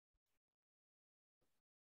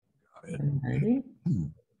Alrighty.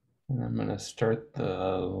 And I'm going to start the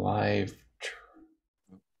live.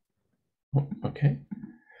 Okay.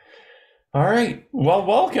 All right. Well,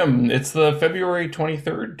 welcome. It's the February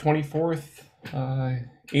 23rd, 24th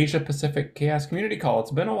Asia Pacific Chaos Community Call.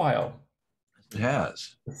 It's been a while. It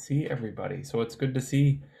has. To see everybody. So it's good to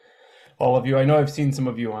see all of you. I know I've seen some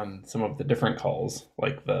of you on some of the different calls,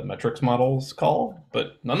 like the metrics models call,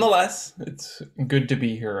 but nonetheless, it's good to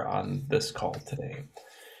be here on this call today.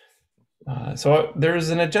 So there's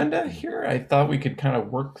an agenda here. I thought we could kind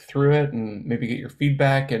of work through it and maybe get your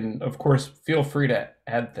feedback. And of course, feel free to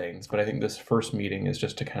add things. But I think this first meeting is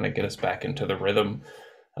just to kind of get us back into the rhythm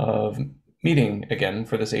of meeting again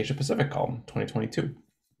for this Asia Pacific call 2022.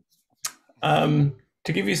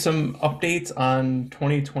 To give you some updates on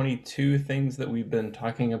 2022 things that we've been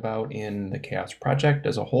talking about in the CHAOSS project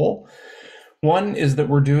as a whole. One is that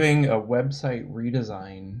we're doing a website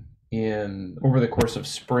redesign over the course of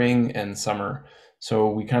spring and summer. So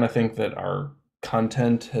we kind of think that our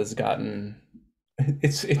content has gotten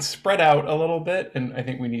it's spread out a little bit, and I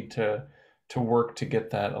think we need to work to get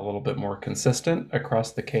that a little bit more consistent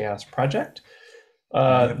across the CHAOSS project.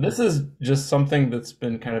 This is just something that's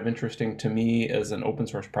been kind of interesting to me as an open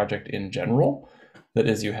source project in general. That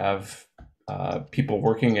is, you have people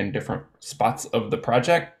working in different spots of the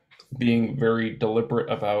project being very deliberate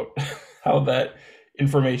about how that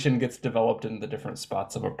information gets developed in the different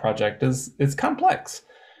spots of a project is complex.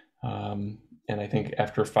 And I think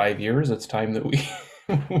after 5 years, it's time that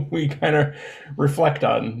we kind of reflect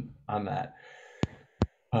on that.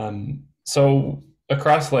 So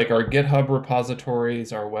across like our GitHub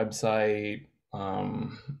repositories, our website,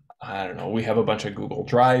 I don't know, we have a bunch of Google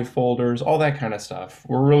Drive folders, all that kind of stuff.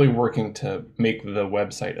 We're really working to make the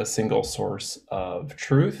website a single source of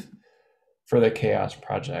truth for the CHAOSS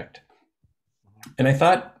project. And I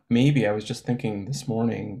thought maybe I was just thinking this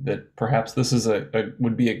morning that perhaps this is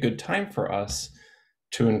would be a good time for us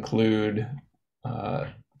to include a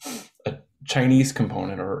Chinese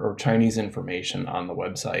component or Chinese information on the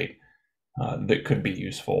website that could be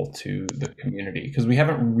useful to the community, because we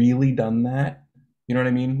haven't really done that. You know what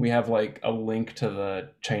I mean? We have like a link to the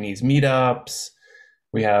Chinese meetups.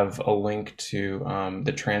 We have a link to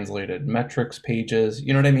the translated metrics pages.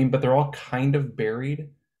 You know what I mean? But they're all kind of buried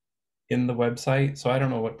in the website. So I don't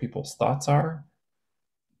know what people's thoughts are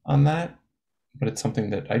on that, but it's something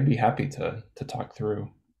that I'd be happy to talk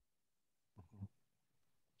through.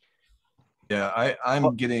 Yeah,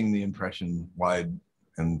 I'm getting the impression wide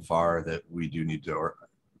and far that we do need to, or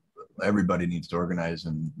everybody needs to organize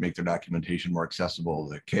and make their documentation more accessible,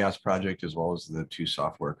 the CHAOSS project as well as the two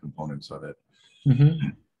software components of it.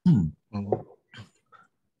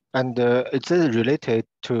 And is it related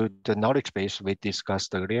to the knowledge base we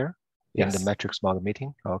discussed earlier in the metrics model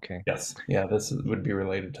meeting? Okay. Yes. Yeah, this would be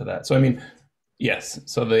related to that. So, I mean, yes.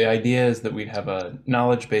 So the idea is that we'd have a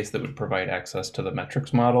knowledge base that would provide access to the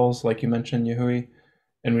metrics models, like you mentioned, Yahui.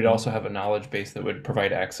 And we'd also have a knowledge base that would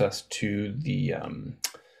provide access to the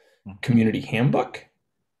community handbook.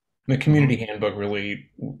 The community handbook,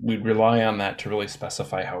 really, we'd rely on that to really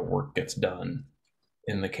specify how work gets done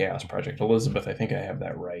in the CHAOSS project. Elizabeth, I think I have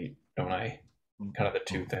that right, don't I? Kind of the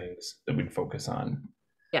two things that we'd focus on.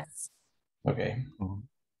 Yes. Okay.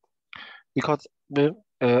 Because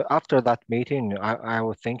after that meeting, I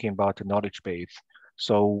was thinking about the knowledge base.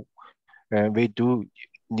 So we do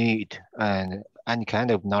need any kind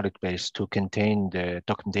of knowledge base to contain the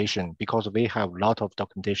documentation, because we have a lot of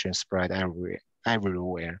documentation spread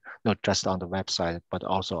everywhere, not just on the website, but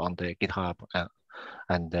also on the GitHub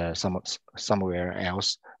and somewhere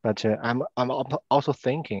else. But I'm also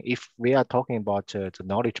thinking, if we are talking about the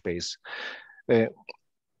knowledge base,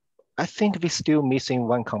 I think we're still missing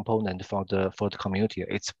one component for the community.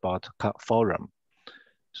 It's about forum.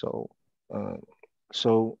 So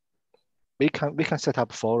we can set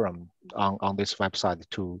up forum on this website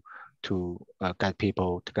to get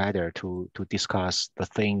people together to discuss the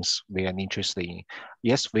things we are interested in.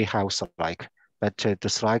 Yes, we have Slack, but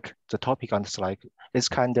the topic on Slack is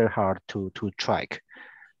kind of hard to track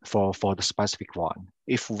for the specific one.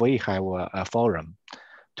 If we have a forum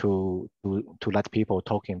to let people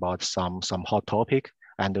talking about some hot topic,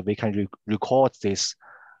 and we can record this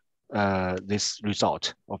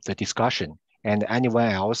result of the discussion, and anyone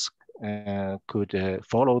else could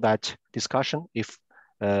follow that discussion if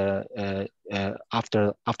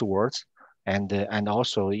afterwards, and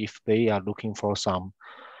also if they are looking for some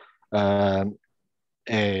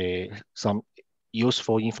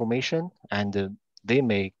useful information, and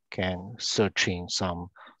they can search in some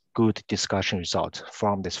good discussion results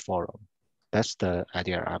from this forum. That's the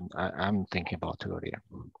idea I'm thinking about earlier.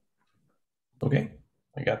 Okay.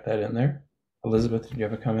 I got that in there. Elizabeth, did you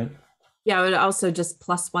have a comment? Yeah, I would also just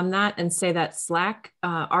 +1 that and say that Slack,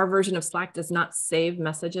 our version of Slack does not save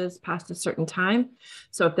messages past a certain time.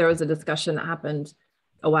 So if there was a discussion that happened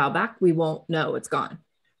a while back, we won't know, it's gone.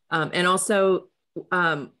 And also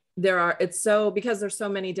because there's so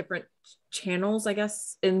many different channels, I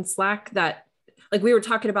guess, in Slack that, like, we were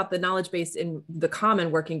talking about the knowledge base in the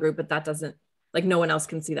common working group, but that doesn't, like, no one else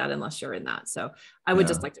can see that unless you're in that. So I would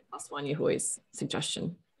just like to +1 Yuhui's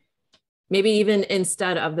suggestion. Maybe even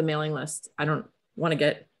instead of the mailing list. I don't want to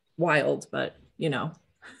get wild, but you know.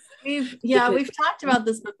 We've talked about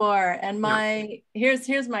this before, and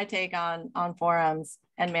here's my take on forums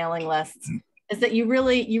and mailing lists is that you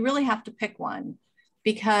really have to pick one,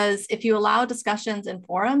 because if you allow discussions in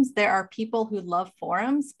forums, there are people who love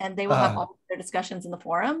forums and they will have all their discussions in the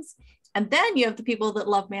forums. And then you have the people that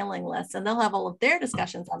love mailing lists and they'll have all of their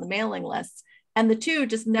discussions on the mailing lists. And the two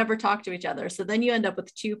just never talk to each other. So then you end up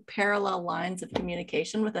with two parallel lines of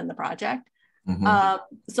communication within the project.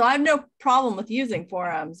 So I have no problem with using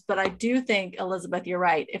forums, but I do think, Elizabeth, you're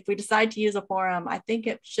right. If we decide to use a forum, I think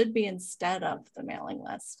it should be instead of the mailing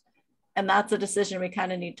list. And that's a decision we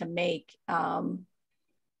kind of need to make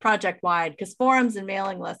project wide, because forums and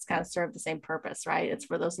mailing lists kind of serve the same purpose, right? It's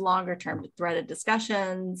for those longer term threaded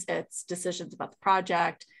discussions, it's decisions about the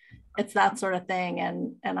project, it's that sort of thing.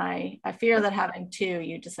 And I fear that having two,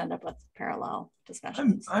 you just end up with parallel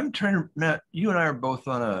discussions. I'm trying to, Matt, you and I are both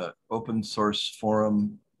on a open source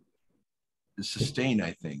forum, Sustain,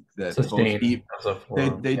 I think, that Sustain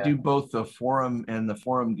both they do both the forum, and the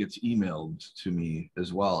forum gets emailed to me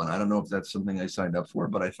as well. And I don't know if that's something I signed up for,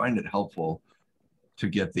 but I find it helpful to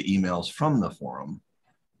get the emails from the forum,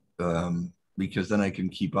 because then I can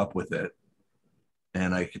keep up with it.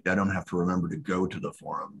 And I don't have to remember to go to the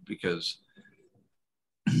forum, because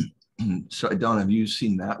so Dawn, have you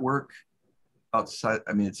seen that work outside?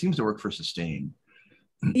 I mean, it seems to work for Sustain.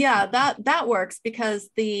 Yeah, that works, because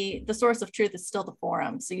the source of truth is still the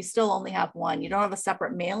forum. So you still only have one. You don't have a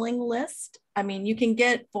separate mailing list. I mean, you can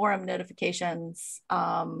get forum notifications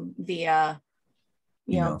via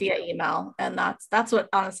email. And that's what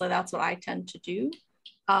I tend to do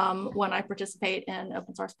when I participate in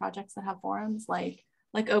open source projects that have forums, like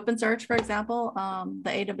OpenSearch, for example,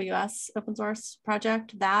 the AWS open source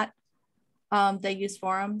project, that they use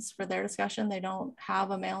forums for their discussion. They don't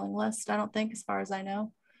have a mailing list, I don't think, as far as I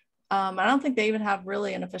know. I don't think they even have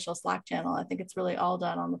really an official Slack channel. I think it's really all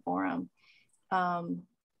done on the forum.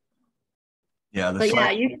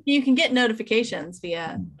 You can get notifications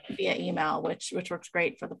via email, which works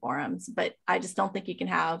great for the forums. But I just don't think you can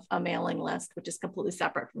have a mailing list, which is completely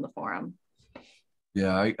separate from the forum.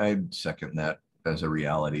 Yeah, I second that as a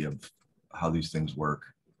reality of how these things work.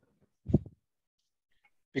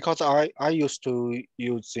 Because I used to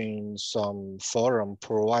using some forum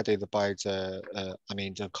provided by the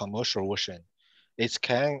commercial version. It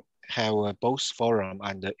can have both forum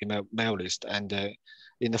and the email list. And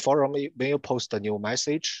in the forum, when you post a new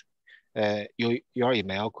message, your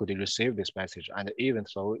email could receive this message. And even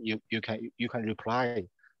so, you can reply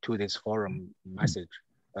to this forum message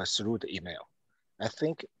through the email. I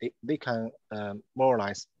think they can more or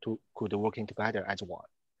less could working together as one.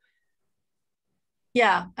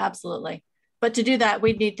 Yeah, absolutely. But to do that,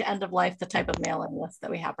 we need to end of life the type of mailing list that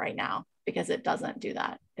we have right now, because it doesn't do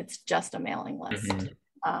that. It's just a mailing list.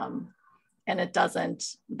 And it doesn't,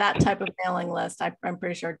 that type of mailing list, I'm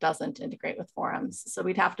pretty sure doesn't integrate with forums. So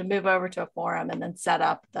we'd have to move over to a forum and then set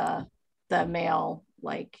up the mail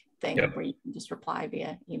like thing where you can just reply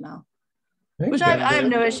via email. Which I have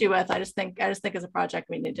no issue with. I just think as a project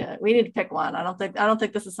we need to pick one. I don't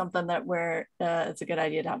think this is something that it's a good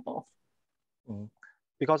idea to have both.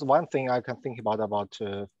 Because one thing I can think about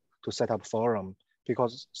to set up forum,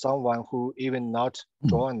 because someone who even not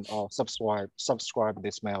join or subscribe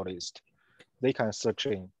this mail list, they can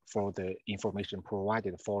searching for the information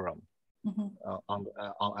provided forum on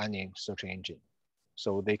any search engine.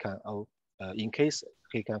 So they can, in case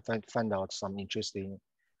he can find out some interesting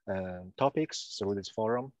topics through this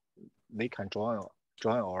forum, they can join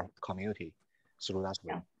our community through that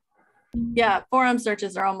way. Yeah, forum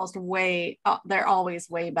searches are they're always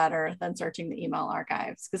way better than searching the email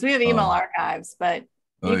archives, because we have email archives, but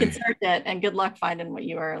you can search it and good luck finding what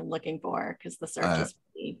you are looking for, because the search is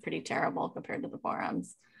pretty terrible compared to the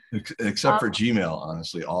forums. Except for Gmail,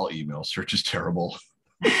 honestly, all email search is terrible.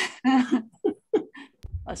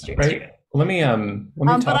 That's true. Right. Let me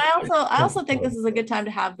but I also think this is a good time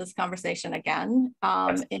to have this conversation again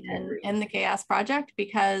in the CHAOSS project,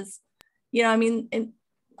 because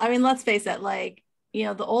let's face it, like,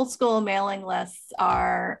 the old school mailing lists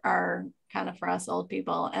are kind of for us old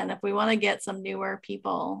people. And if we want to get some newer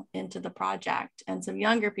people into the project and some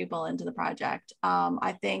younger people into the project,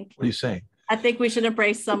 I think. What are you saying? I think we should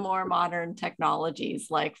embrace some more modern technologies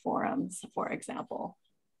like forums, for example.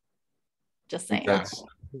 Just saying.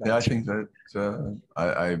 Yeah, I think that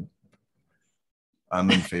I'm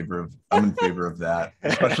in favor of that,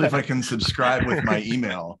 especially if I can subscribe with my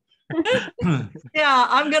email. Yeah,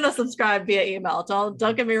 I'm gonna subscribe via email.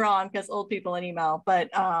 Don't get me wrong, because old people in email. But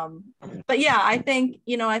yeah, I think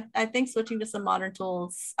I think switching to some modern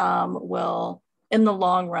tools will, in the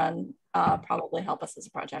long run, probably help us as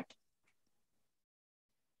a project.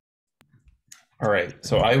 All right,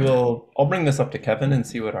 so I'll bring this up to Kevin and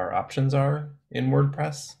see what our options are in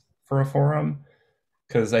WordPress for a forum,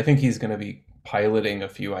 because I think he's going to be piloting a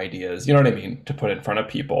few ideas, you know what I mean, to put in front of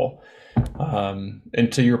people.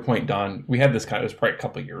 And to your point, Don, we had this it was probably a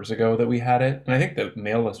couple of years ago that we had it, and I think the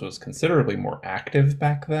mail list was considerably more active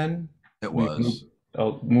back then. It was.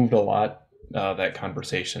 We moved a lot that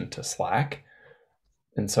conversation to Slack,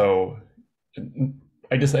 and so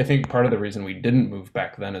I think part of the reason we didn't move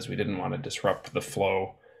back then is we didn't want to disrupt the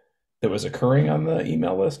flow that was occurring on the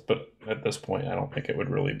email list. But at this point, I don't think it would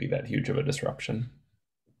really be that huge of a disruption.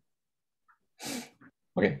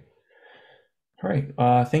 Okay. All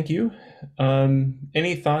right. Thank you.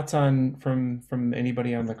 Any thoughts from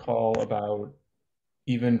anybody on the call about,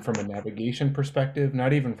 even from a navigation perspective,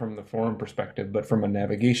 not even from the forum perspective, but from a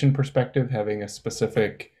navigation perspective, having a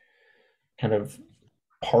specific kind of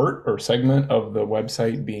part or segment of the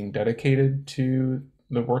website being dedicated to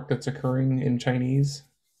the work that's occurring in Chinese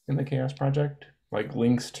in the CHAOSS project, like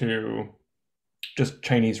links to just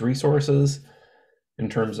Chinese resources in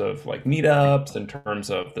terms of like meetups, in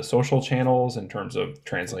terms of the social channels, in terms of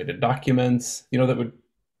translated documents, that would,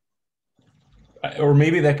 or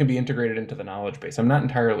maybe that can be integrated into the knowledge base. I'm not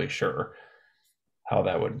entirely sure how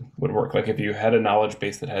that would work. Like if you had a knowledge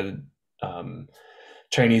base that had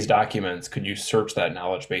Chinese documents, could you search that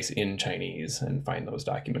knowledge base in Chinese and find those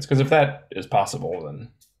documents? Because if that is possible,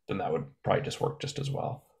 then that would probably just work just as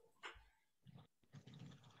well.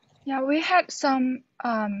 Yeah, we had some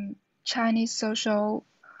Chinese social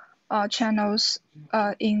channels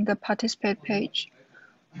in the participate page,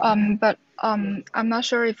 but I'm not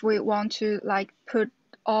sure if we want to like put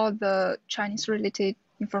all the Chinese related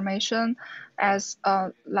information as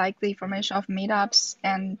like the information of meetups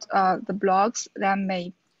and the blogs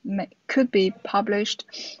that could be published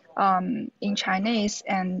in Chinese,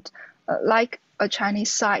 and like a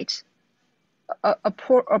Chinese site, a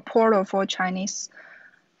portal for Chinese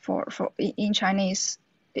in Chinese.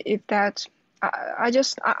 If that,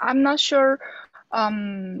 I'm not sure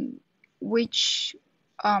which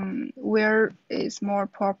where is more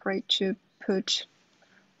appropriate to put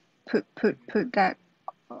that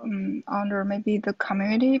under maybe the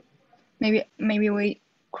community. Maybe we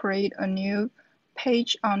create a new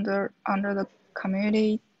page under the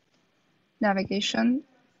community navigation.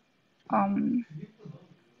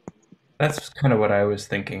 That's kind of what I was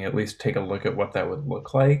thinking. At least take a look at what that would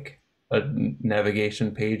look like, a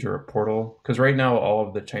navigation page or a portal. Because right now, all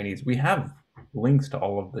of the Chinese, we have links to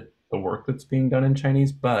all of the work that's being done in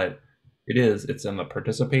Chinese, but it's on the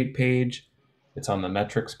participate page, it's on the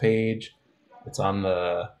metrics page, it's on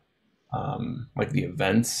the like the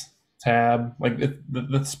events tab, like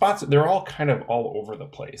the spots, they're all kind of all over the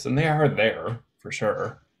place, and they are there for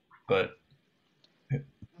sure, but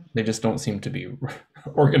they just don't seem to be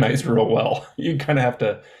organized real well. You kind of have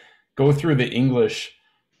to go through the English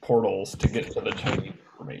portals to get to the Chinese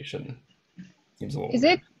information. Seems a little Is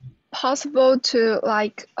it possible to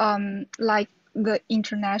like the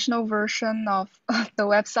international version of the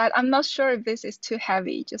website? I'm not sure if this is too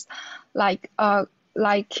heavy, just like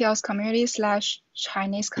CHAOSS community /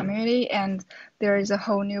 Chinese community, and there is a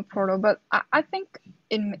whole new portal, but I think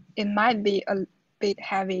it might be a bit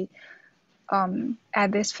heavy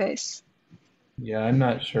at this phase. Yeah, I'm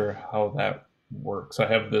not sure how that works. I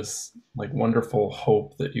have this like wonderful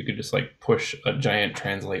hope that you could just like push a giant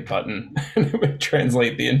translate button and it would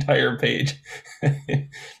translate the entire page.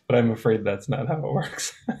 But I'm afraid that's not how it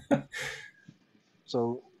works.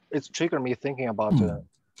 So it's triggered me thinking about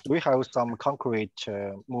we have some concrete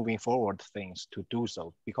moving forward things to do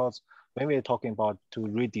so, because when we're talking about to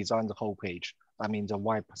redesign the whole page, I mean the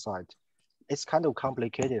website, it's kind of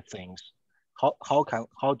complicated things.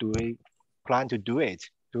 How do we plan to do it?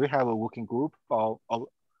 Do we have a working group or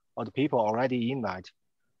the people already in that?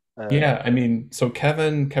 Yeah, I mean, so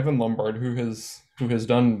Kevin Lombard, who has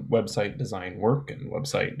done website design work and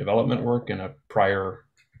website development work in a prior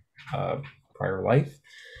life,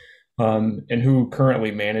 and who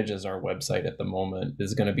currently manages our website at the moment,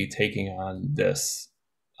 is going to be taking on this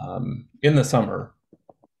in the summer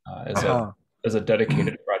as Uh-huh. a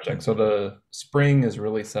dedicated project. So the spring is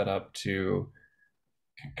really set up to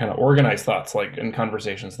kind of organize thoughts, like in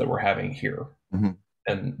conversations that we're having here,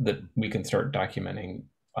 and that we can start documenting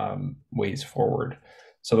ways forward.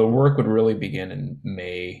 So the work would really begin in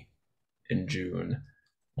May and June,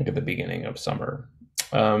 like at the beginning of summer.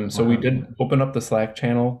 So we did open up the Slack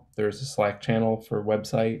channel. There's a Slack channel for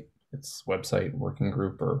website. It's website working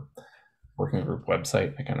group or working group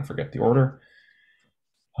website. I kind of forget the order.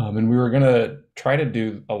 And we were going to try to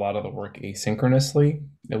do a lot of the work asynchronously,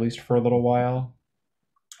 at least for a little while.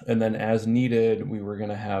 And then as needed, we were going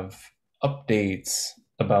to have updates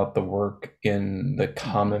about the work in the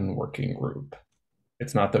common working group.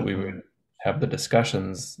 It's not that we would have the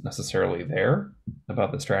discussions necessarily there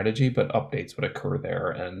about the strategy, but updates would occur there,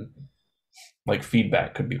 and like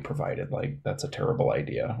feedback could be provided, like that's a terrible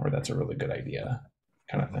idea or that's a really good idea,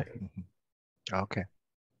 kind of thing. Okay,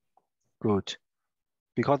 good.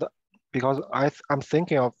 Because I'm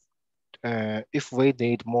thinking of if we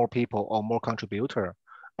need more people or more contributor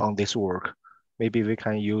on this work, maybe we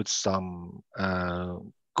can use some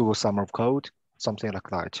Google Summer of Code, something like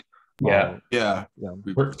that. Yeah, Yeah.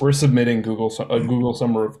 We're submitting Google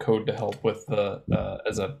Summer of Code to help with the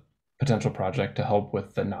as a potential project to help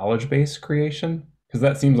with the knowledge base creation, because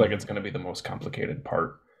that seems like it's going to be the most complicated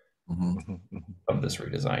part of this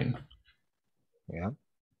redesign. Yeah.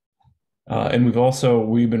 And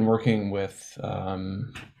we've been working with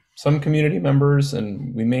some community members,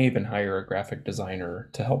 and we may even hire a graphic designer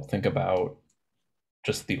to help think about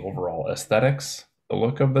just the overall aesthetics, the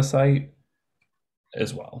look of the site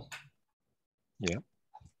as well. Yeah,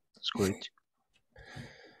 that's great.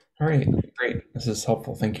 All right, great. This is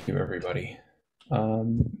helpful. Thank you, everybody. I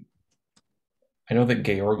know that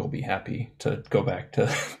Georg will be happy to go back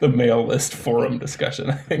to the mail list forum discussion.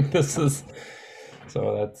 I think this is,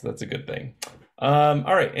 so that's a good thing.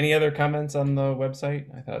 All right, any other comments on the website?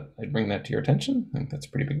 I thought I'd bring that to your attention. I think that's a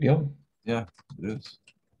pretty big deal. Yeah, it is.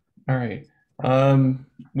 All right.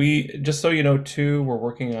 We, just so you know too, we're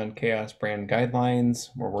working on CHAOSS brand guidelines.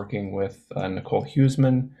 We're working with Nicole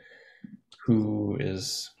Huseman, who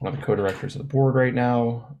is one of the co-directors of the board right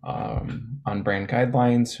now, on brand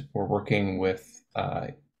guidelines. We're working with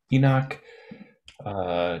Enoch,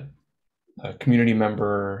 a community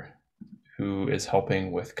member who is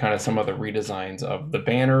helping with kind of some of the redesigns of the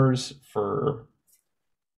banners for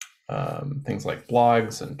things like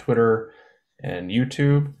blogs and Twitter and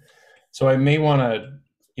YouTube. So I may want to,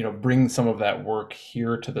 bring some of that work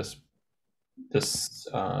here to this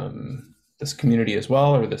community as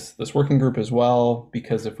well, or this working group as well,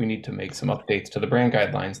 because if we need to make some updates to the brand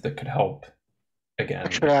guidelines that could help, again.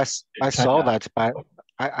 Actually, I saw that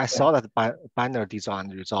I saw that banner design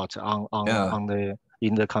result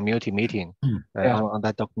in the community meeting on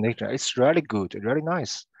that documentation. It's really good, really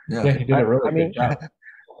nice. Yeah, he did a really good job.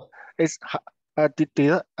 It's have it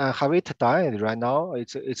done right now?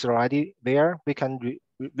 It's already there. We can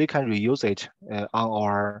reuse it on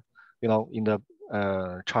our in the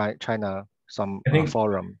China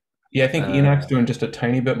forum. Yeah, I think Enoch's doing just a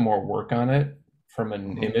tiny bit more work on it from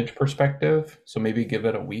an image perspective. So maybe give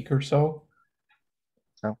it a week or so.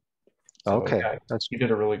 Okay, yeah, you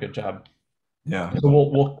did a really good job. Yeah. So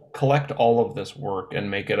we'll collect all of this work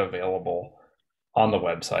and make it available on the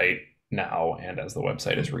website now, and as the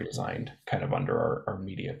website is redesigned, kind of under our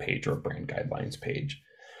media page or brand guidelines page.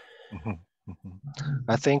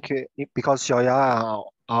 I think because Xiaoya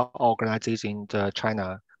are organizing the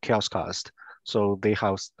China CHAOSS, so they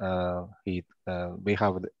have we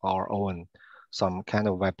have our own some kind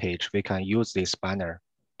of web page. We can use this banner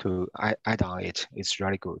to add on it. It's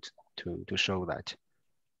really good to show that.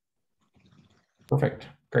 Perfect.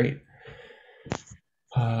 Great.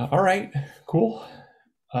 All right. Cool.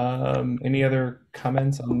 Any other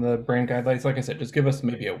comments on the brand guidelines? Like I said, just give us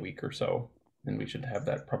maybe a week or so, and we should have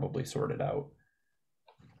that probably sorted out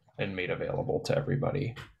and made available to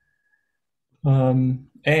everybody.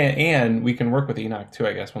 And we can work with Enoch too,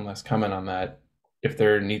 I guess. One last comment on that. If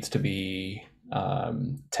there needs to be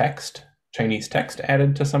Chinese text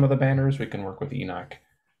added to some of the banners, we can work with Enoch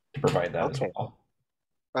to provide that as well.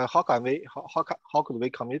 How could we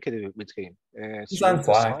communicate with him? He's on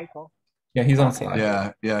Slack. Yeah, he's on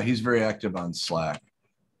Slack. Yeah, he's very active on Slack,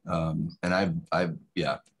 and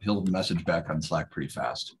he'll message back on Slack pretty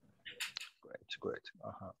fast. Great.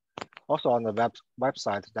 Also on the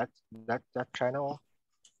website, that channel.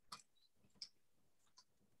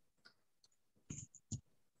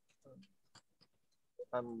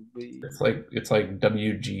 It's like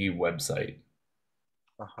WG website.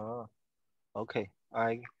 Okay,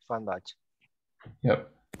 I found that. Yep.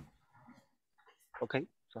 Okay,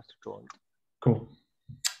 just joined. Cool.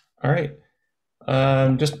 All right.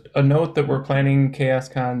 Just a note that we're planning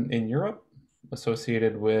CHAOSScon in Europe,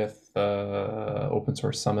 associated with Open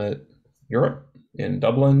Source Summit Europe in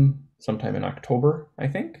Dublin sometime in October, I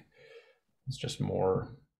think. It's just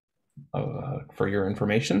more for your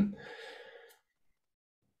information.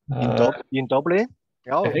 In Dublin?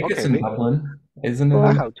 Oh, I think okay. it's in Dublin, isn't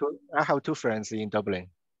it? I have two friends in Dublin.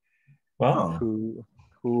 Well, who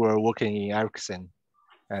were working in Ericsson,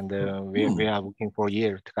 and we are working for a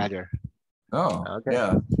year together. Oh, okay.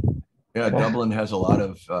 Yeah. Dublin has a lot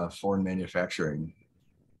of foreign manufacturing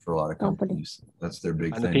for a lot of companies. That's their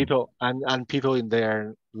big and thing. People in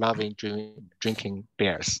there loving drinking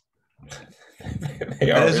beers.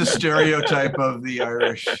 That is a stereotype of the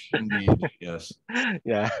Irish, indeed. Yes.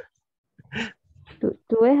 Yeah.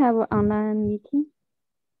 Do we have an online meeting?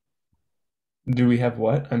 Do we have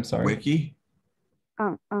what? I'm sorry. Wiki?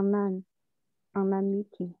 Online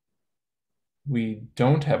meeting. We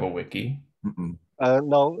don't have a wiki.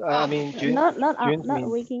 No, I mean not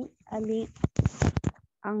wiki. I mean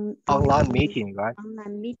online meeting, right?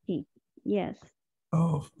 Online meeting. Yes.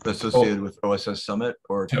 Oh, associated with OSS Summit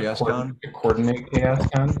or CHAOSScon? To coordinate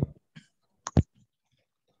CHAOSScon?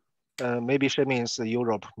 Maybe she means the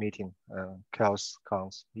Europe meeting,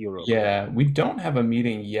 CHAOSScon Europe. Yeah, we don't have a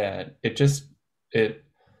meeting yet.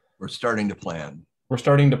 We're starting to plan. We're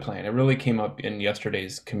starting to plan. It really came up in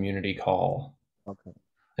yesterday's community call. Okay.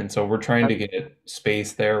 And so we're trying to get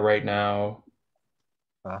space there right now.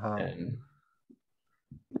 And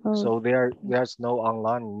so there's no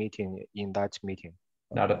online meeting in that meeting.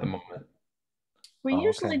 Not at the moment. We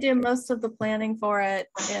usually do most of the planning for it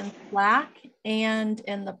in Slack and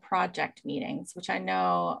in the project meetings, which I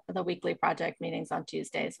know the weekly project meetings on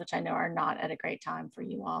Tuesdays, which I know are not at a great time for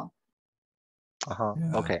you all. Yeah.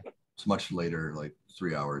 Okay. It's much later, like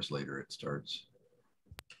 3 hours later it starts.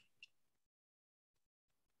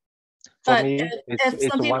 But if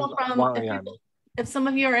some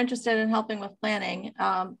of you are interested in helping with planning,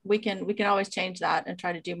 we can always change that and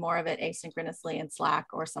try to do more of it asynchronously in Slack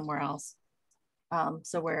or somewhere else.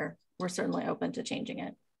 So we're certainly open to changing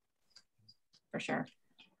it for sure.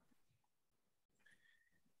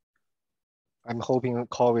 I'm hoping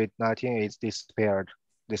COVID-19 is disappeared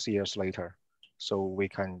this year's later, so we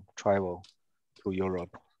can travel to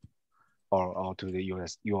Europe or to the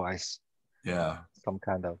US. Yeah. Some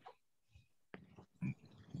kind of.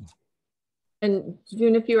 And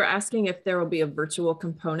June, if you were asking if there will be a virtual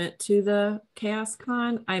component to the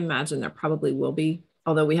CHAOSScon, I imagine there probably will be,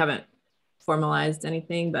 although we haven't formalized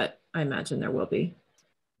anything, but I imagine there will be.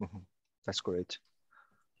 That's great.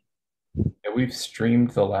 Yeah, we've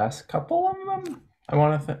streamed the last couple of them.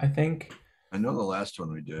 I think. I know the last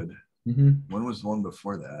one we did. When was the one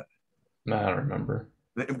before that? I don't remember.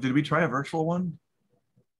 Did we try a virtual one?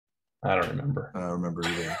 I don't remember. I don't remember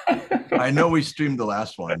either. I know we streamed the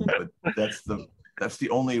last one, but that's the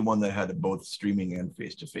only one that had both streaming and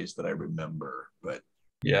face-to-face that I remember. But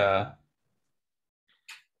yeah.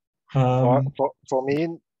 For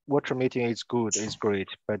me, virtual meeting is good, it's great,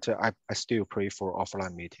 but I still prefer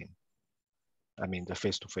offline meeting. I mean the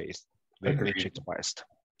face-to-face, which is best.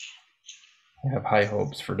 I have high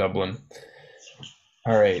hopes for Dublin.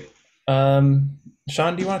 All right.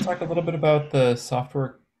 Sean, do you want to talk a little bit about the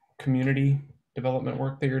software community development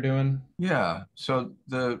work that you're doing? Yeah, so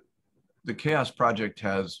the CHAOSS project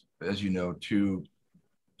has, as you know, 2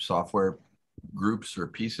 software groups or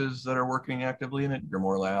pieces that are working actively in it,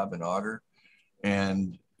 Grimoire Lab and Augur.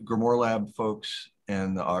 And Grimoire Lab folks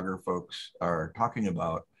and the Augur folks are talking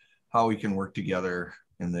about how we can work together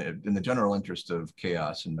in the general interest of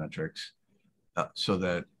CHAOSS and metrics, so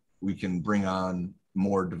that we can bring on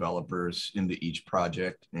more developers into each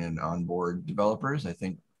project and onboard developers. I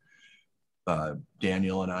think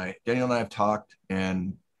Daniel and I have talked,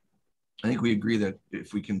 and I think we agree that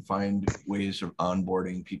if we can find ways of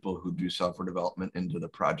onboarding people who do software development into the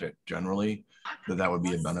project generally, that would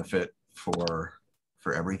be a benefit for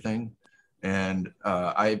everything. And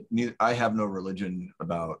I have no religion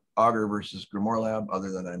about Augur versus Grimoire Lab,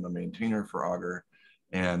 other than I'm a maintainer for Augur.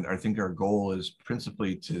 And I think our goal is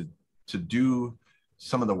principally to do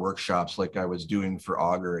some of the workshops like I was doing for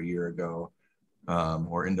Augur a year ago,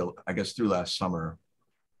 or into, I guess, through last summer,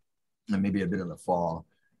 and maybe a bit in the fall,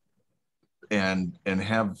 and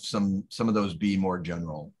have some of those be more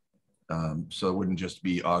general. So it wouldn't just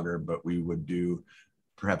be Augur, but we would do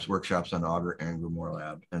perhaps workshops on Augur and Grimoire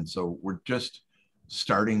Lab. And so we're just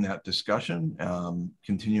starting that discussion,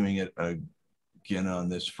 continuing it again on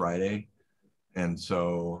this Friday. And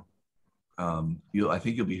so I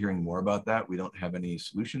think you'll be hearing more about that. We don't have any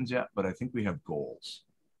solutions yet, but I think we have goals.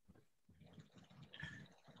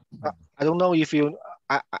 I don't know if you,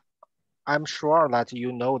 I'm sure that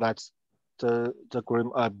you know that the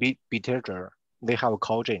grim Betager, they have a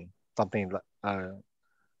Cauldron, something like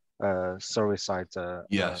service side,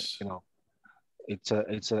 Yes. you know,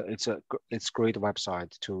 it's great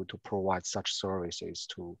website to provide such services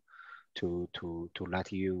to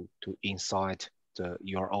let you to inside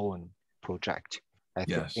your own project. I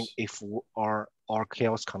think Yes. if our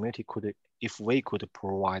chaos community could, if we could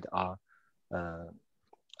provide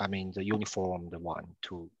I mean the uniformed one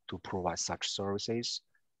to provide such services,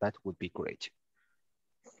 that would be great.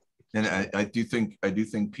 And I do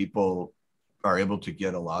think people are able to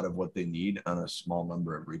get a lot of what they need on a small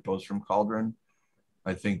number of repos from Cauldron.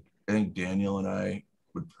 I think Daniel and I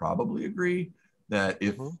would probably agree that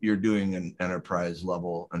if you're doing an enterprise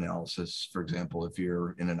level analysis, for example, if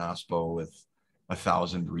you're in an OSPO with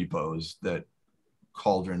 1,000 repos, that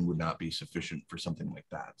Cauldron would not be sufficient for something like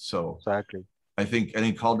that. So exactly, I think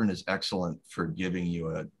Cauldron is excellent for giving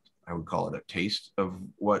you I would call it a taste of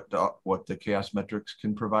what the chaos metrics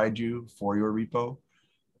can provide you for your repo.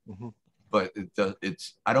 But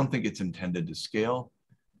I don't think it's intended to scale.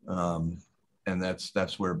 And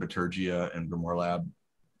that's where Bitergia and Grimoire Lab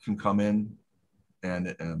can come in.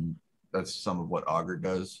 And that's some of what Augur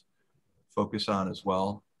does focus on as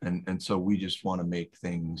well. And so we just want to make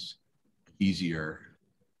things easier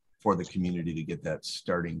for the community to get that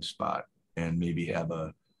starting spot, and maybe have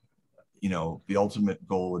the ultimate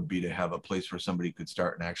goal would be to have a place where somebody could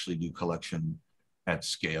start and actually do collection at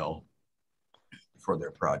scale for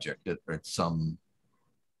their project at some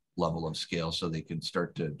level of scale, so they can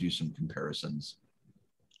start to do some comparisons.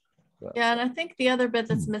 Yeah, and I think the other bit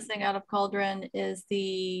that's missing out of Cauldron is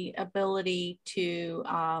the ability to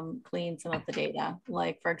clean some of the data.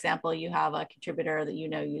 Like, for example, you have a contributor that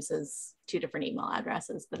uses 2 different email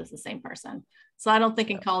addresses, but it's the same person. So I don't think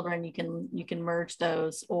in Cauldron you can merge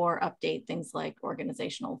those or update things like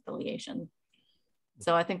organizational affiliation.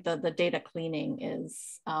 So I think the data cleaning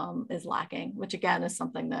is lacking, which again is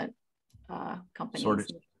something that companies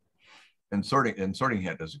Sorting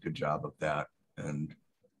Hat does a good job of that, and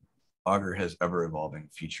Augur has ever evolving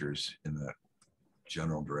features in that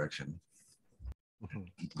general direction.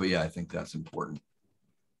 But yeah, I think that's important.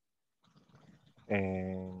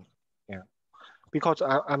 And yeah, because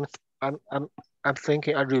I'm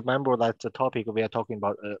thinking, I remember that the topic we are talking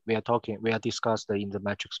about, we are discussed in the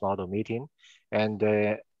metrics model meeting, and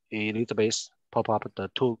Elizabeth pop up the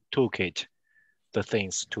toolkit, the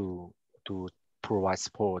things to provide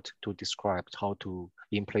support to describe how to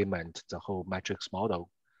implement the whole metrics model.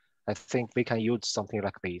 I think we can use something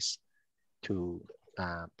like this to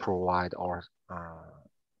provide our,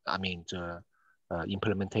 the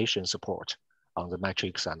implementation support on the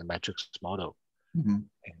metrics and the metrics model. And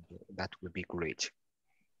that would be great.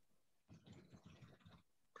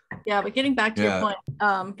 Yeah, but getting back to your point,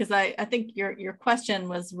 because I think your question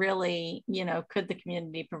was really, could the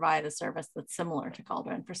community provide a service that's similar to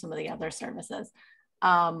Cauldron for some of the other services?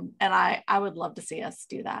 And I would love to see us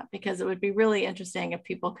do that, because it would be really interesting if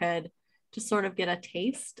people could just sort of get a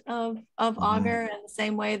taste of Augur in the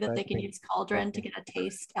same way that they can use Cauldron to get a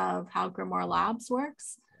taste of how Grimoire Labs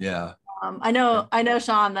works. Yeah. I know,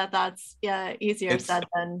 Sean, that's easier said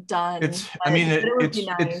than done. It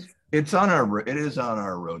is on our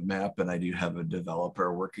roadmap, and I do have a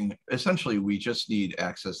developer working. Essentially, we just need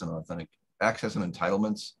access and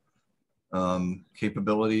entitlements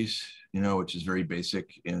capabilities, which is very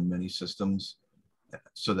basic in many systems,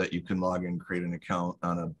 so that you can log in, create an account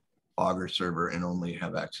on a Augur server, and only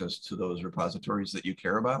have access to those repositories that you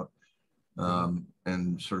care about.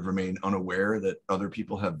 And sort of remain unaware that other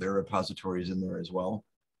people have their repositories in there as well.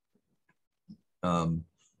 And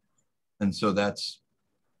so that's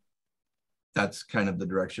kind of the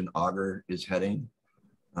direction Augur is heading.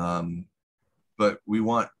 But we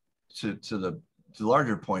want the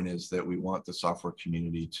larger point is that we want the software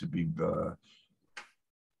community to be,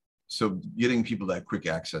 so getting people that quick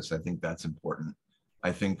access, I think that's important.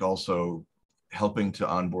 I think also helping to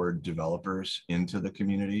onboard developers into the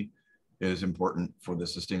community is important for the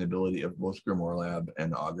sustainability of both Grimoire Lab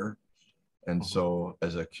and Augur. And so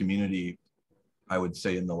as a community, I would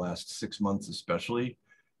say in the last 6 months especially,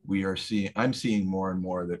 I'm seeing more and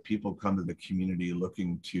more that people come to the community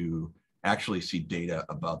looking to actually see data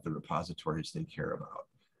about the repositories they care about.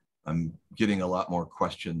 I'm getting a lot more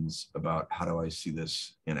questions about, how do I see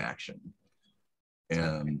this in action?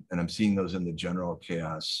 And I'm seeing those in the general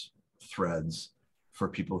CHAOSS threads for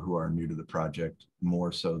people who are new to the project,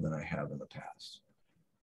 more so than I have in the past.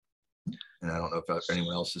 And I don't know if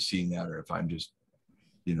anyone else is seeing that, or if I'm just,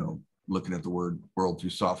 looking at the world through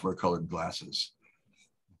software colored glasses.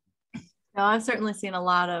 No, I've certainly seen a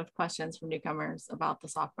lot of questions from newcomers about the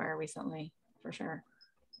software recently, for sure.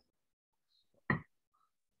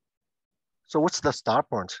 So what's the start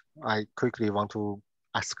point? I quickly want to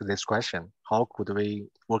ask this question. How could we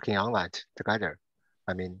working on that together?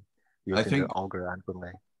 I mean, using the Augur and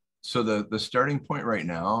Boomlay. So the starting point right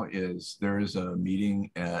now is there is a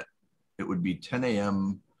meeting at, it would be 10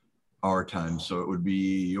 a.m. our time. So it would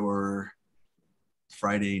be your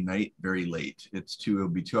Friday night, very late. It'll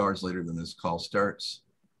be 2 hours later than this call starts.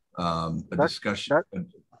 Discussion.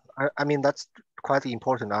 I mean, that's quite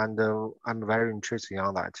important, and I'm very interested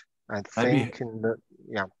on that. I think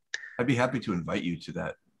I'd be happy to invite you to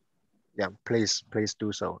that. Yeah, please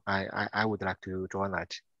do so. I would like to join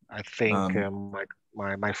that. I think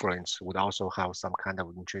my friends would also have some kind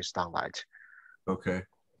of interest on that. Okay.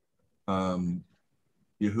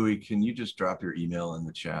 Yahui, can you just drop your email in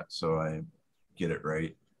the chat so I get it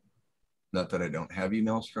right? Not that I don't have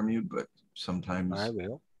emails from you, but sometimes I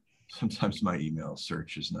will. Sometimes my email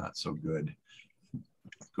search is not so good.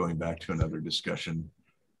 Going back to another discussion.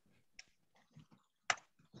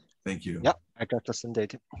 Thank you. Yeah, I got to send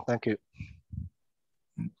it. Thank you.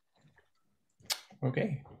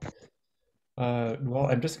 Okay. Well,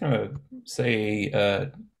 I'm just going to say,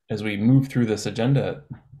 as we move through this agenda,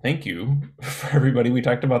 thank you for everybody. We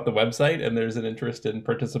talked about the website, and there's an interest in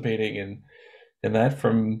participating in that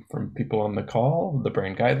from people on the call. The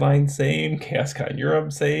brand guidelines, same. CHAOSScon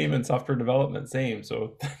Europe, same. And software development, same.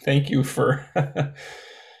 So thank you for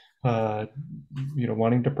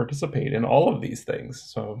wanting to participate in all of these things.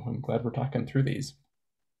 So I'm glad we're talking through these.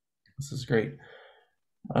 This is great.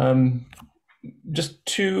 Did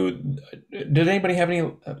anybody have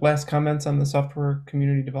any last comments on the software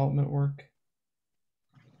community development work?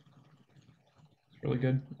 It's really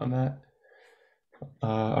good on that.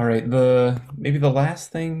 All right, maybe the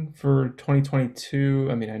last thing for 2022,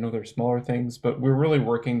 I mean, I know there's smaller things, but we're really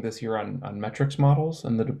working this year on metrics models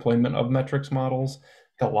and the deployment of metrics models.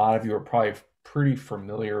 A lot of you are probably pretty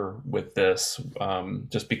familiar with this,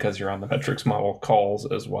 just because you're on the metrics model calls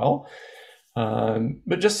as well.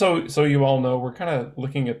 But just so you all know, we're kind of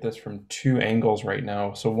looking at this from two angles right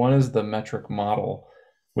now. So one is the metric model,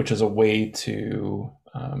 which is a way to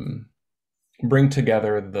bring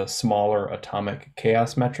together the smaller atomic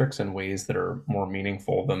chaos metrics in ways that are more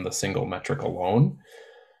meaningful than the single metric alone.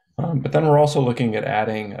 But then we're also looking at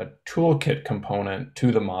adding a toolkit component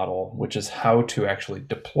to the model, which is how to actually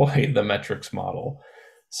deploy the metrics model.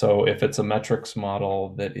 So if it's a metrics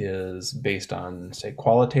model that is based on, say,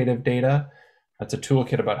 qualitative data, that's a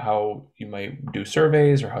toolkit about how you might do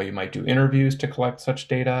surveys or how you might do interviews to collect such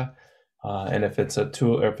data. And if it's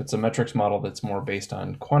a metrics model that's more based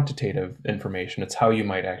on quantitative information, it's how you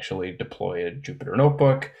might actually deploy a Jupyter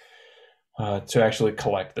notebook to actually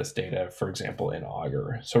collect this data, for example, in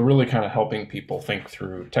Augur. So really kind of helping people think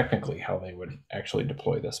through technically how they would actually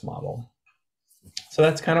deploy this model. So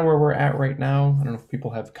that's kind of where we're at right now. I don't know if people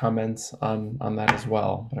have comments on that as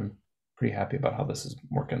well, but I'm pretty happy about how this is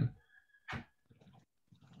working.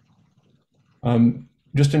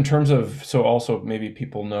 Just in terms of, so also maybe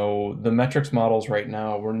people know the metrics models right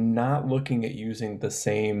now, we're not looking at using the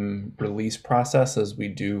same release process as we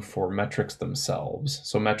do for metrics themselves.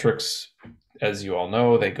 So metrics, as you all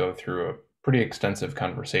know, they go through a pretty extensive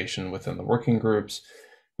conversation within the working groups.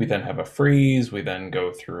 We then have a freeze. We then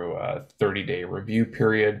go through a 30-day review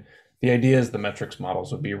period. The idea is the metrics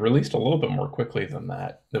models would be released a little bit more quickly than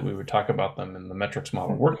that we would talk about them in the metrics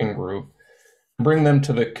model working group, bring them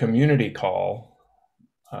to the community call,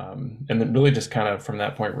 and then really just kind of from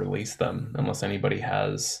that point release them unless anybody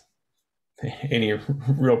has any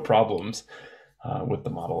real problems with the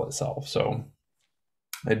model itself. So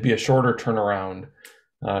it'd be a shorter turnaround.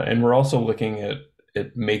 And we're also looking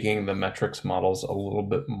at making the metrics models a little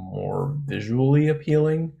bit more visually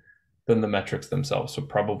appealing than the metrics themselves. So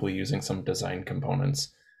probably using some design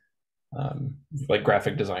components, like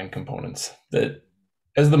graphic design components, that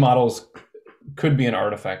as the models could be an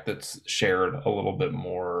artifact that's shared a little bit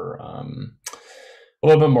more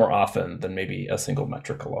often than maybe a single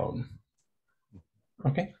metric alone.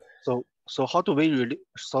 Okay. So how do we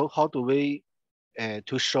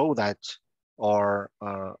to show that our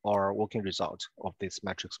working result of this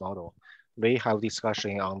metrics model? We have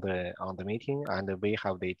discussion on the meeting, and we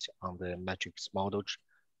have it on the metrics model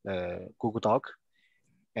Google Doc,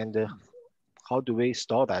 and how do we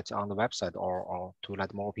store that on the website or to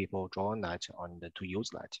let more people join that to use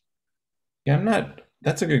that? Yeah,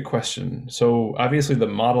 that's a good question. So obviously the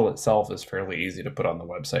model itself is fairly easy to put on the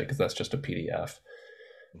website because that's just a PDF.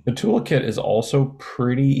 The toolkit is also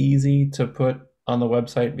pretty easy to put on the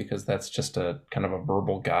website because that's just a kind of a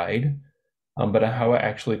verbal guide. But how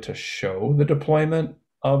actually to show the deployment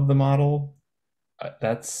of the model,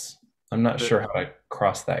 I'm not sure how to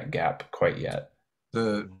cross that gap quite yet.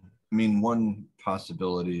 I mean, one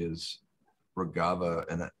possibility is Regava,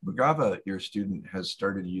 and Regava, your student has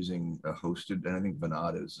started using a hosted, and I think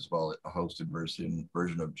Vinod is as well, a hosted version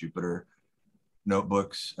of Jupyter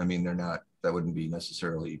notebooks. I mean, that wouldn't be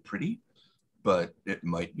necessarily pretty, but it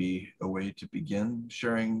might be a way to begin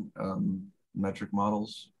sharing metric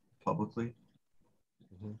models publicly.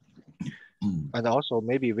 And also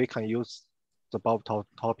maybe we can use the above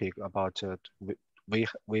topic about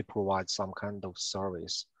we provide some kind of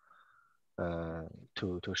service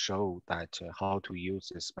to show that how to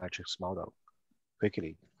use this metrics model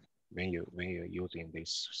quickly when you're using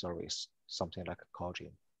this service, something like a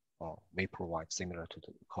Cogin, or we provide similar to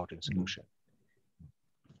the Cogin solution.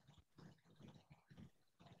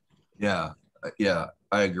 Yeah,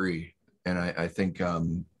 I agree, and I think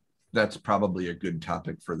that's probably a good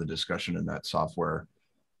topic for the discussion in that software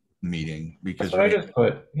meeting, because that's what I just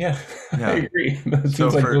put. Yeah, I agree. It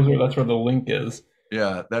seems like that's where the link is.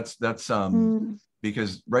 Yeah, that's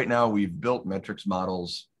because right now we've built metrics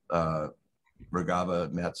models, Regava,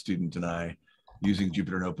 Matt's student and I, using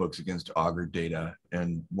Jupyter notebooks against Augur data.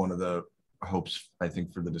 And one of the hopes, I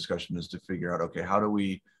think, for the discussion is to figure out, okay,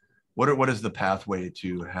 what is the pathway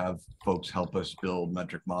to have folks help us build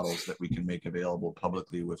metric models that we can make available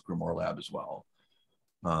publicly with Grimoire Lab as well.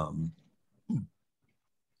 And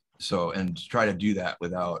try to do that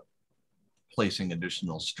without placing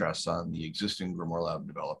additional stress on the existing Grimoire Lab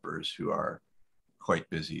developers who are quite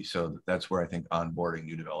busy. So that's where I think onboarding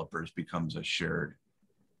new developers becomes a shared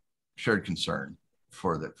concern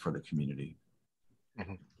for the community.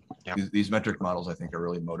 Yep. These metric models, I think, are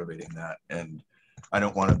really motivating that. And I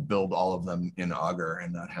don't want to build all of them in Augur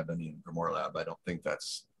and not have any in Grimoire Lab. I don't think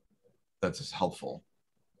that's as helpful.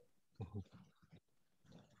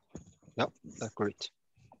 Yep, that's great.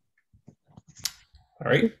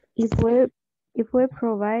 All right. If we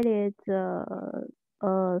provided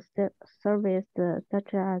a service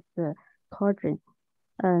such as Cogin,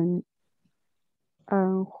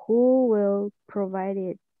 who will provide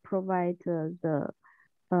the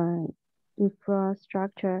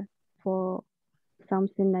infrastructure for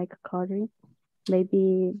something like Cogin?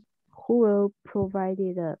 Maybe who will provide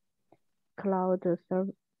the cloud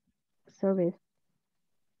service?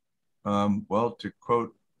 Well, to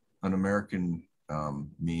quote an American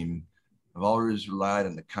meme, I've always relied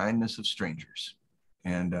on the kindness of strangers.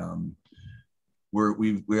 And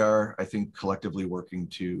we are, I think, collectively working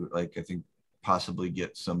to, like, I think, possibly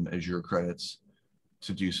get some Azure credits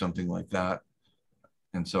to do something like that.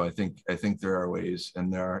 And so I think there are ways,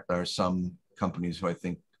 and there are some companies who I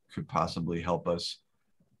think could possibly help us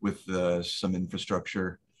with some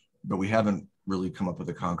infrastructure, but we haven't really come up with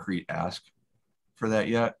a concrete ask for that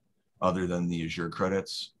yet, other than the Azure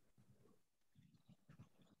credits.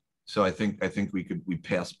 So I think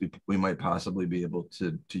we might possibly be able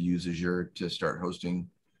to use Azure to start hosting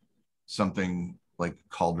something like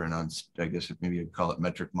Cauldron on, I guess maybe you'd call it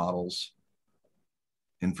metric models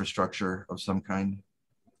infrastructure of some kind.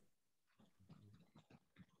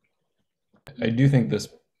 I do think this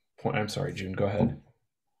point, I'm sorry, June, go ahead.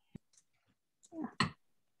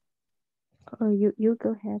 Oh, you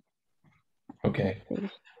go ahead. Okay.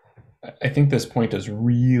 I think this point is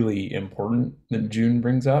really important that June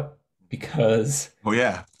brings up, because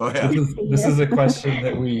this is a question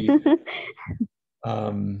that we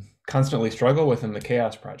constantly struggle with in the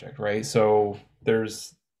CHAOSS project, right? So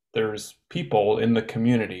there's people in the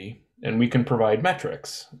community, and we can provide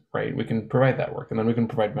metrics, right? We can provide that work, and then we can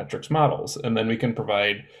provide metrics models, and then we can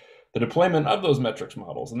provide the deployment of those metrics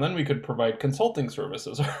models, and then we could provide consulting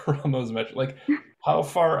services around those metrics. Like, how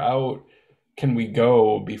far out can we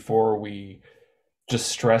go before we just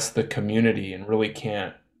stress the community and really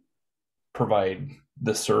can't provide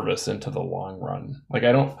the service into the long run? Like,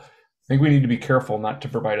 I think we need to be careful not to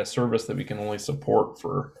provide a service that we can only support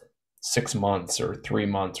for 6 months or 3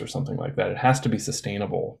 months or something like that. It has to be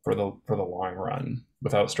sustainable for the long run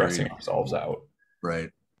without stressing ourselves out. Right.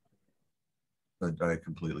 I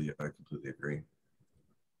completely agree.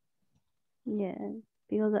 Yeah,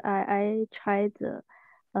 because I tried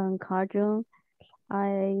Cogin.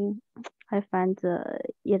 I find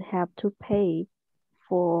it have to pay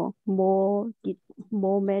for more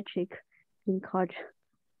metric in Cogin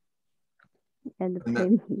and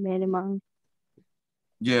pay minimum.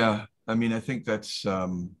 Yeah, I mean, I think that's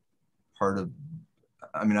part of.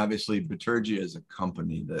 I mean, obviously, Bitergia is a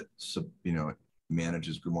company that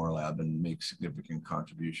manages Grimoire Lab and makes significant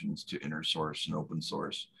contributions to inner source and open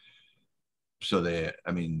source. So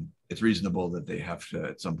I mean, it's reasonable that they have to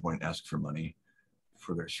at some point ask for money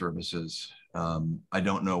for their services. I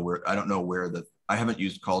don't know where I haven't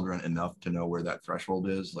used Cauldron enough to know where that threshold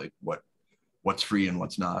is, like what's free and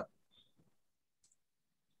what's not.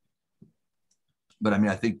 But I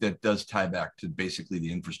mean, I think that does tie back to basically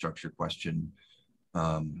the infrastructure question.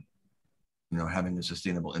 You know, having a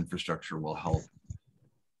sustainable infrastructure will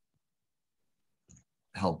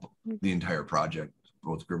help the entire project,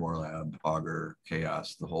 both Grimoire Lab, Augur,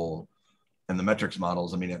 CHAOSS, the whole, and the metrics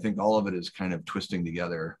models. I mean, I think all of it is kind of twisting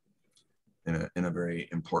together in a very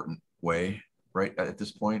important way, right, at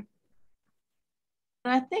this point.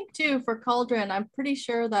 And I think too, for Cauldron, I'm pretty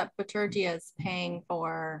sure that Bitergia is paying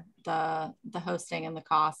for the hosting and the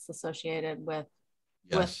costs associated with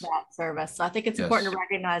that service. So I think it's important to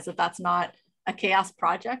recognize that that's not a CHAOSS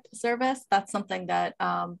project service. That's something that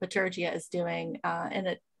Bitergia is doing, and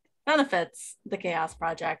it benefits the CHAOSS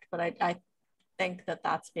project. But I think that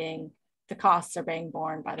the costs are being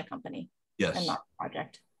borne by the company, and not the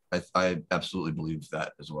project. I absolutely believe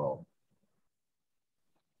that as well.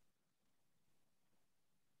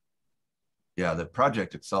 Yeah, the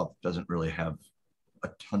project itself doesn't really have a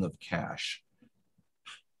ton of cash.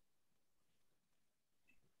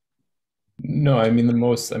 No, I mean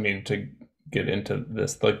to get into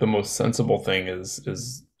this, like the most sensible thing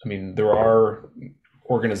is I mean, there are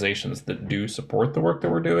organizations that do support the work that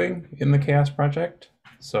we're doing in the CHAOSS project.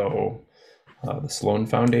 So the Sloan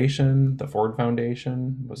Foundation, the Ford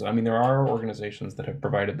Foundation I mean, there are organizations that have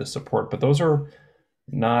provided the support, but those are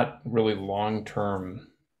not really long-term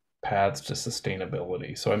paths to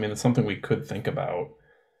sustainability. So I mean, it's something we could think about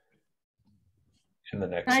in the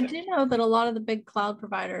next. I do know that a lot of the big cloud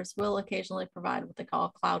providers will occasionally provide what they call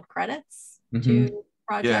cloud credits to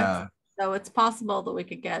projects. Yeah. So it's possible that we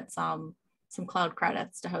could get some cloud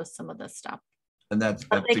credits to host some of this stuff. And that's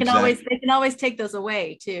they can always take those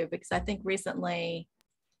away too, because I think recently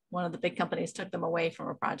one of the big companies took them away from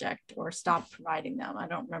a project or stopped providing them. I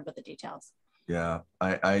don't remember the details. Yeah,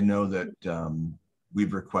 I know that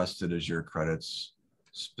we've requested Azure credits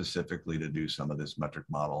specifically to do some of this metric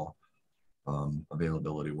model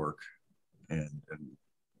availability work, and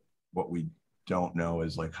what we don't know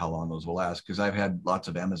is like how long those will last, because I've had lots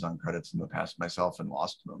of Amazon credits in the past myself and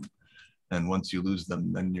lost them. And once you lose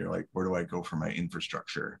them, then you're like, where do I go for my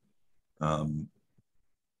infrastructure? Personally,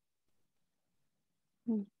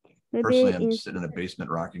 I'm sitting in a basement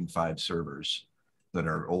rocking 5 servers that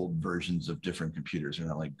are old versions of different computers. They're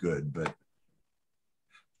not like good, but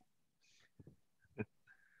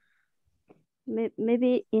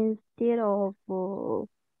maybe instead of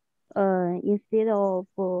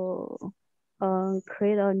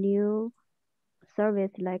create a new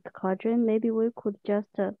service like Cauldron, maybe we could just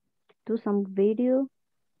do some video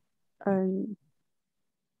to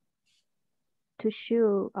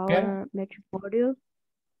show our metric module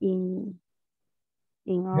in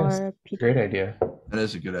our PT. Great idea. That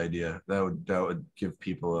is a good idea. That would give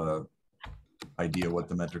people a idea what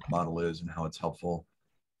the metric model is and how it's helpful,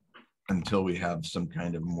 until we have some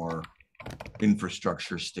kind of more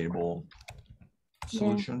infrastructure stable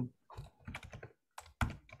solution.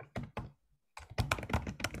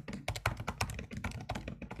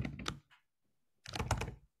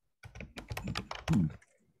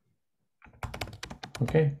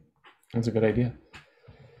 Okay, that's a good idea.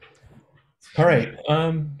 All right,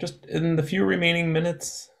 just in the few remaining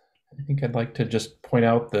minutes, I think I'd like to just point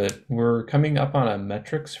out that we're coming up on a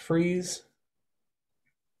metrics freeze.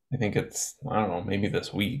 I think it's, I don't know, maybe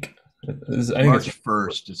this week. I think March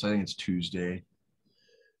 1st. I think it's Tuesday.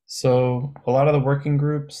 So a lot of the working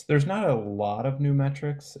groups, there's not a lot of new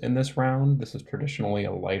metrics in this round. This is traditionally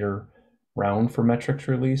a lighter round for metrics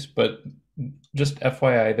release, but just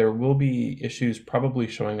FYI, there will be issues probably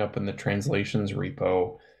showing up in the translations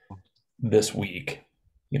repo this week,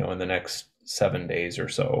 in the next 7 days or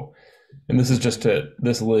so. And this is just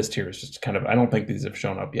this list here is just kind of, I don't think these have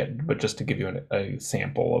shown up yet, but just to give you a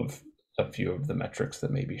sample of a few of the metrics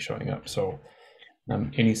that may be showing up. So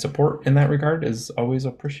any support in that regard is always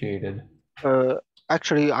appreciated.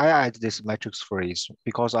 Actually, I add this metrics freeze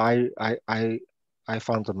because I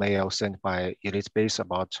found the mail sent by Elizabeth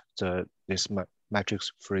about this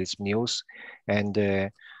metrics freeze news, and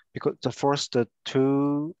because the first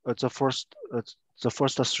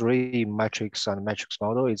 3 metrics and metrics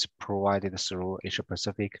model is provided through Asia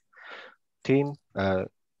Pacific team,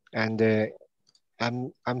 and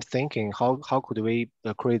I'm thinking how could we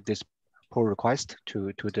create this pull request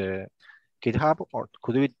to the GitHub, or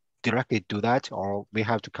could we directly do that, or we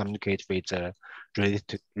have to communicate with a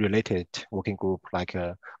related working group like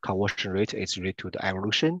a conversion rate is related to the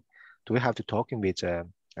evolution? Do we have to talking with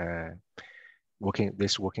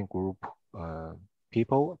working group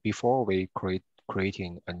people before we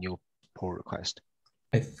creating a new pull request?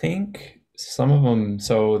 I think some of them,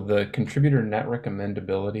 so the contributor net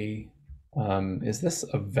recommendability, is this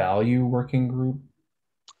a value working group?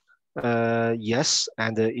 Yes,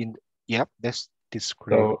 and that's So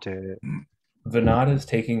described. Vinod is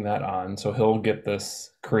taking that on, so he'll get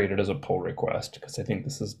this created as a pull request because I think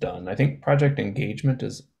this is done. I think project engagement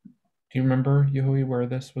is, do you remember, Yuhui, where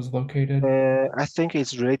this was located? I think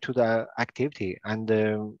it's related to the activity, and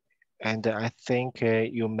I think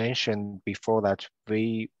you mentioned before that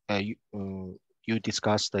you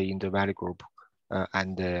discussed in the value group,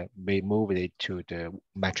 and we moved it to the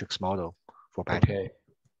metrics model for batting.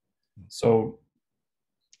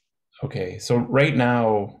 Okay. So right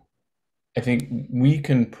now, I think we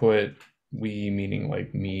can put, we meaning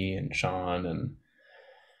like me and Sean and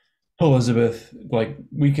Elizabeth, like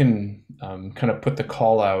we can kind of put the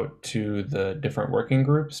call out to the different working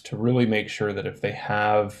groups to really make sure that if they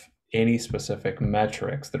have any specific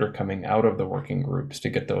metrics that are coming out of the working groups, to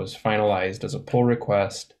get those finalized as a pull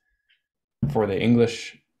request for the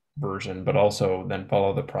English version, but also then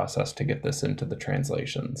follow the process to get this into the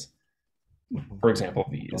translations. For example,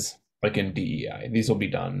 these, like in DEI, these will be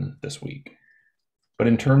done this week. But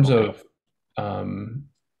in terms of,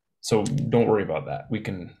 so don't worry about that. We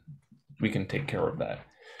can take care of that.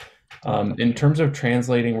 In terms of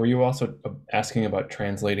translating, were you also asking about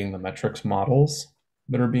translating the metrics models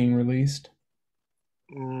that are being released?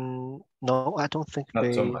 No, I don't think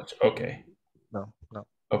Not so much. Okay. No.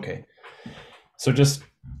 Okay. So just,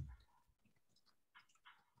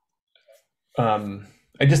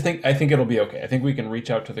 I think it'll be okay. I think we can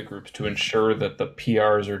reach out to the groups to ensure that the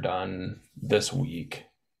PRs are done this week,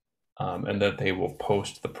 and that they will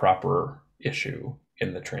post the proper issue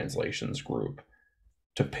in the translations group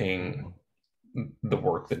to ping the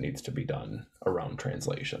work that needs to be done around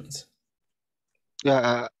translations.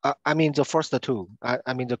 Yeah, I mean the first two.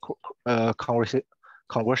 I mean the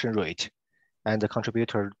conversion rate and the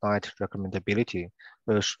contributor net recommendability.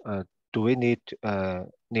 Do we need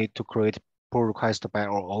to create pull request by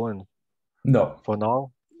our own? No. For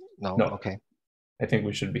now? No. Okay. I think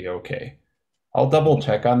we should be okay. I'll double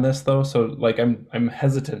check on this though. So like I'm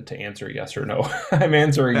hesitant to answer yes or no. I'm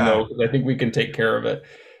answering no because I think we can take care of it.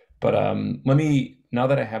 But let me, now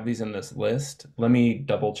that I have these in this list, let me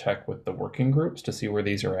double check with the working groups to see where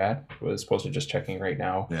these are at, as opposed to just checking right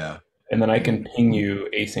now. Yeah. And then I can ping you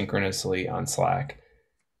asynchronously on Slack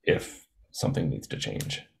if something needs to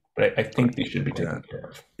change. But I think these should be taken care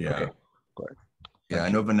of. Yeah. Okay. Good. Yeah, I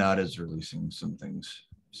know Vinod is releasing some things.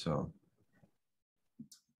 So.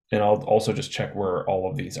 And I'll also just check where all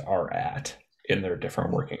of these are at in their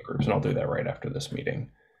different working groups, and I'll do that right after this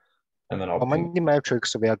meeting. And then I'll. How many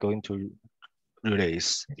metrics we are going to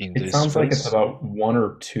release in this? It sounds like it's about 1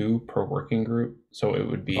 or 2 per working group, so it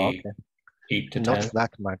would be 8 to 10. Not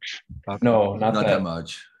that much. Okay. No, not that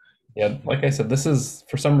much. Yeah, like I said, this is,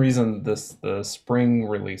 for some reason, the spring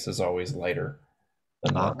release is always lighter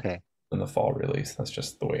than the fall release. That's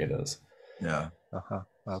just the way it is. Yeah. Okay.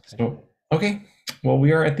 So, okay. Well,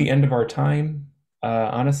 we are at the end of our time.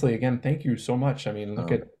 Honestly, again, thank you so much. I mean,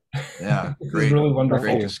 look at great, really wonderful.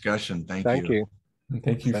 Great discussion. Thank you. And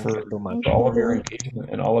thank you for all of your engagement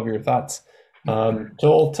and all of your thoughts.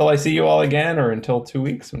 Till I see you all again, or until 2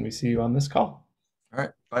 weeks when we see you on this call. All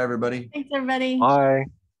right. Bye, everybody. Thanks, everybody. Bye.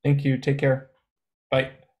 Thank you. Take care.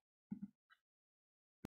 Bye.